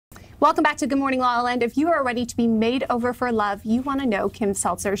Welcome back to Good Morning La La Land. If you are ready to be made over for love, you want to know Kim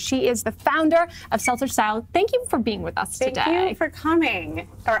Seltzer. She is the founder of Seltzer Style. Thank you for being with us today. Thank you for coming.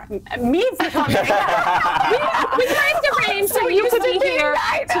 Or me for coming. we changed the name so you could be here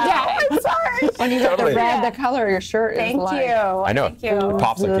today. I'm sorry. When you got the red, the color of your shirt is like. Thank you. I know. Thank you. It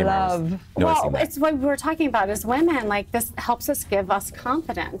pops up Love. Well, it's what we were talking about as women. Like, this helps us give us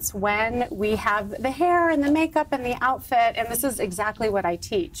confidence when we have the hair and the makeup and the outfit. And this is exactly what I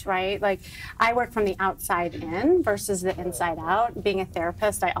teach, right? Like, I work from the outside in versus the inside out. Being a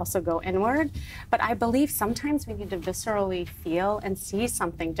therapist, I also go inward. But I believe sometimes we need to viscerally feel and see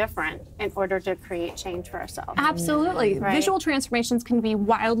something different in order to create change for ourselves. Absolutely. Right. Visual transformations can be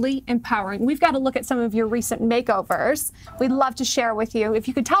wildly empowering. We've got to look at some of your recent makeovers. We'd love to share with you. If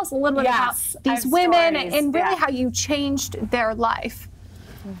you could tell us a little bit about these women and really how you changed their life.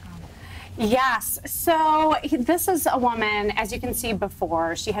 Yes. So this is a woman, as you can see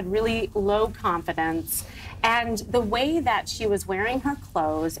before, she had really low confidence. And the way that she was wearing her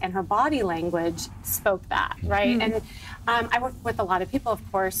clothes and her body language spoke that, right? And I work with a lot of people,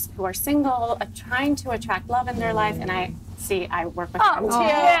 of course, who are single, trying to attract love in their life. And I work with them too.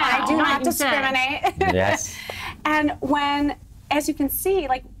 I do not discriminate. Yes. And as you can see,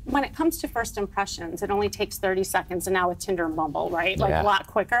 like, when it comes to first impressions, it only takes 30 seconds, and now with Tinder and Bumble, right? Like, a lot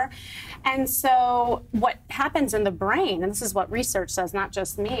quicker. And so what happens in the brain, and this is what research says, not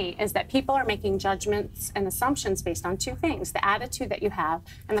just me, is that people are making judgments and assumptions based on two things: the attitude that you have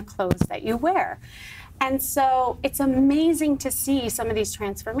and the clothes that you wear. And so it's amazing to see some of these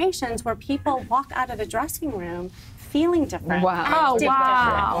transformations where people walk out of the dressing room feeling different. Wow. Acting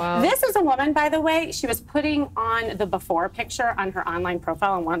Wow. different. This is a woman, by the way, she was putting on the before picture on her online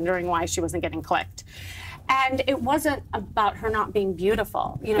profile and wondering why she wasn't getting clicked. And it wasn't about her not being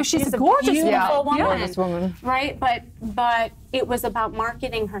beautiful. You know, She's a a gorgeous beautiful woman. Gorgeous woman. Right? But it was about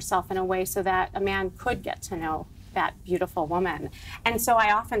marketing herself in a way so that a man could get to know that beautiful woman. And so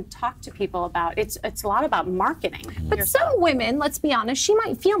I often talk to people about it's a lot about marketing. But some women, let's be honest, she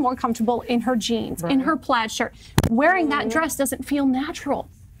might feel more comfortable in her jeans, in her plaid shirt. Wearing that dress doesn't feel natural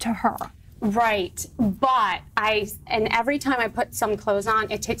to her. Right, but and every time I put some clothes on,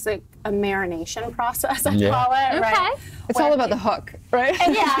 it takes a marination process, I call it, right? It's all about the hook, right?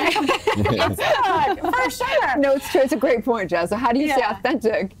 Yeah, it's a hook, for sure. No, it's true. It's a great point, Jazz. So how do you stay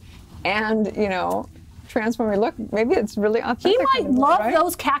authentic and, transform your look? Maybe it's really authentic. He might love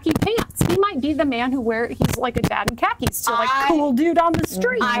those khaki pants. He might be the man he's like a dad in khakis, so like cool dude on the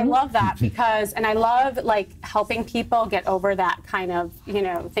street. I love that and I love like helping people get over that kind of,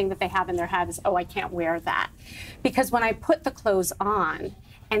 thing that they have in their head is, oh, I can't wear that. Because when I put the clothes on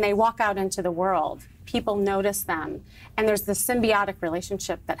and they walk out into the world, people notice them. And there's this symbiotic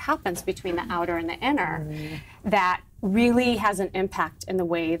relationship that happens between the outer and the inner that really has an impact in the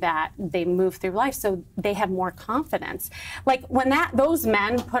way that they move through life, so they have more confidence. Like when those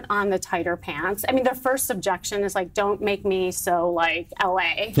men put on the tighter pants, I mean, their first objection is like, don't make me so like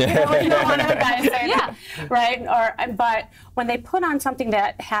LA. You don't want a guy to say that, right? But when they put on something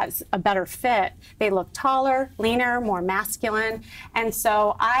that has a better fit, they look taller, leaner, more masculine. And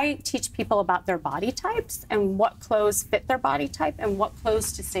so I teach people about their body types and what clothes fit their body type and what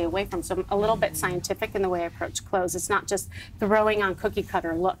clothes to stay away from. So I'm a little bit scientific in the way I approach clothes. It's not just throwing on cookie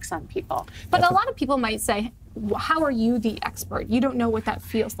cutter looks on people. But a lot of people might say, how are you the expert? You don't know what that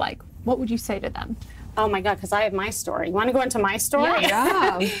feels like. What would you say to them? Oh my God, because I have my story. You want to go into my story?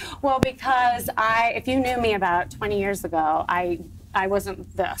 Yeah. Well, because if you knew me about 20 years ago, I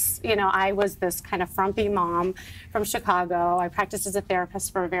wasn't this. I was this kind of frumpy mom from Chicago. I practiced as a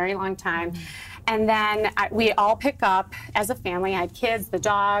therapist for a very long time. And then we all pick up as a family. I had kids, the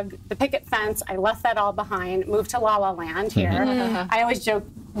dog, the picket fence. I left that all behind, moved to LaLa Land here. I always joke,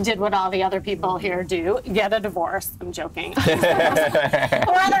 did what all the other people here do, get a divorce. I'm joking.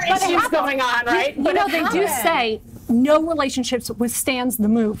 Or other issues going on, right? But they do say no relationships withstands the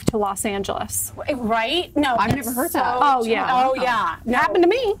move to Los Angeles. Right? No, I've never heard that. Oh, yeah. Oh, yeah. It happened to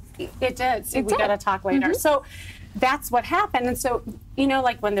me. It did. See, we got to talk later. So that's what happened. And so,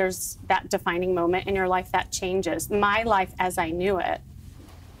 like when there's that defining moment in your life that changes, my life as I knew it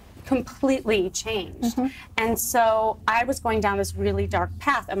completely changed. And so I was going down this really dark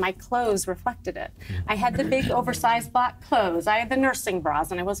path and my clothes reflected it. I had the big oversized black clothes. I had the nursing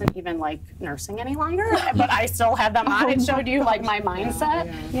bras and I wasn't even like nursing any longer, but I still had them on. It showed you like my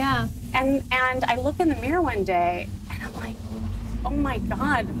mindset. Yeah. And I look in the mirror one day and I'm like, oh my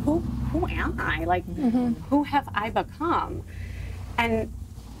God, who am I? Like, who have I become? And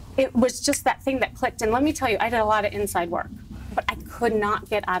it was just that thing that clicked. And let me tell you, I did a lot of inside work, but I could not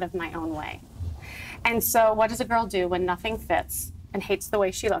get out of my own way. And so what does a girl do when nothing fits and hates the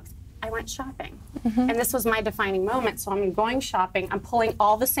way she looks? I went shopping. And this was my defining moment. So I'm going shopping. I'm pulling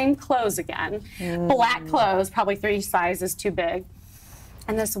all the same clothes again. Black clothes, probably 3 sizes too big.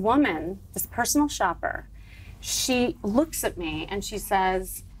 And this woman, this personal shopper, she looks at me and she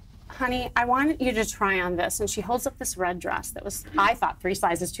says, honey, I want you to try on this. And she holds up this red dress that was, I thought, 3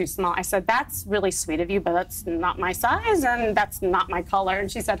 sizes too small. I said, that's really sweet of you, but that's not my size and that's not my color.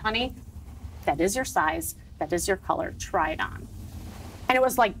 And she said, honey, that is your size. That is your color. Try it on. And it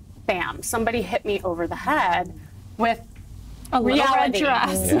was like, bam, somebody hit me over the head with a reality. Red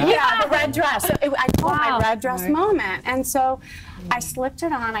dress. Yeah, the red dress. So I called my red dress moment. And so I slipped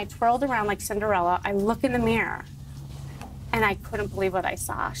it on. I twirled around like Cinderella. I look in the mirror. And I couldn't believe what I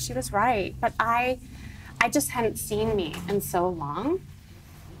saw. She was right. But I just hadn't seen me in so long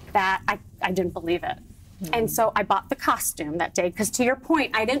that I didn't believe it. And so I bought the costume that day, because to your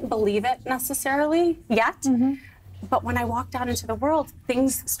point, I didn't believe it necessarily yet. But when I walked out into the world,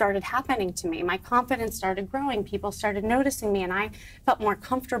 things started happening to me. My confidence started growing. People started noticing me, and I felt more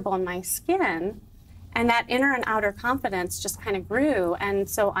comfortable in my skin. And that inner and outer confidence just kind of grew. And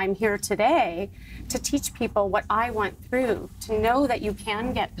so I'm here today to teach people what I went through, to know that you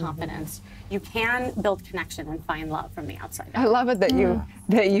can get confidence, you can build connection and find love from the outside out. I love it that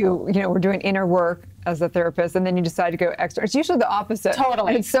you were doing inner work as a therapist, and then you decide to go external. It's usually the opposite. Totally.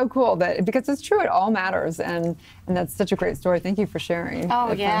 And it's so cool that, because it's true, it all matters, and that's such a great story. Thank you for sharing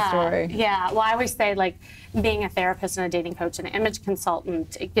that fun story. Yeah. Well, I always say, like, being a therapist and a dating coach and an image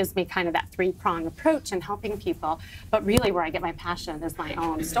consultant, it gives me kind of that 3-pronged approach in helping people. But really, where I get my passion is my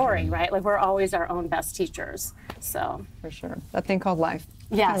own story, right? Like, we're always our own best teachers. So. For sure. That thing called life.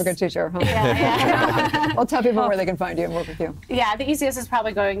 Yes. Kind of a good teacher, huh? Yeah. Well, tell people where they can find you and work with you. Yeah, the easiest is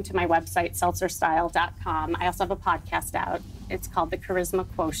probably going to my website, seltzerstyle.com. I also have a podcast out. It's called The Charisma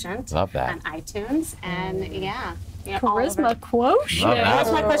Quotient. Love that. On iTunes. And Charisma Quotient.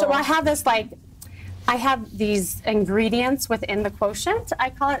 Charisma Quotient. Well, I have this, like, I have these ingredients within the quotient,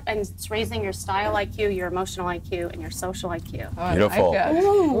 I call it, and it's raising your style IQ, your emotional IQ, and your social IQ. Oh, Beautiful. I like that.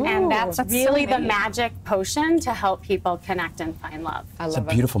 Ooh. And that's really the magic potion to help people connect and find love. I It's love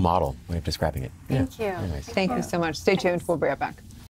a beautiful model way of describing it. Thank you. Anyways. Thank you so much. Stay tuned. We'll be right back.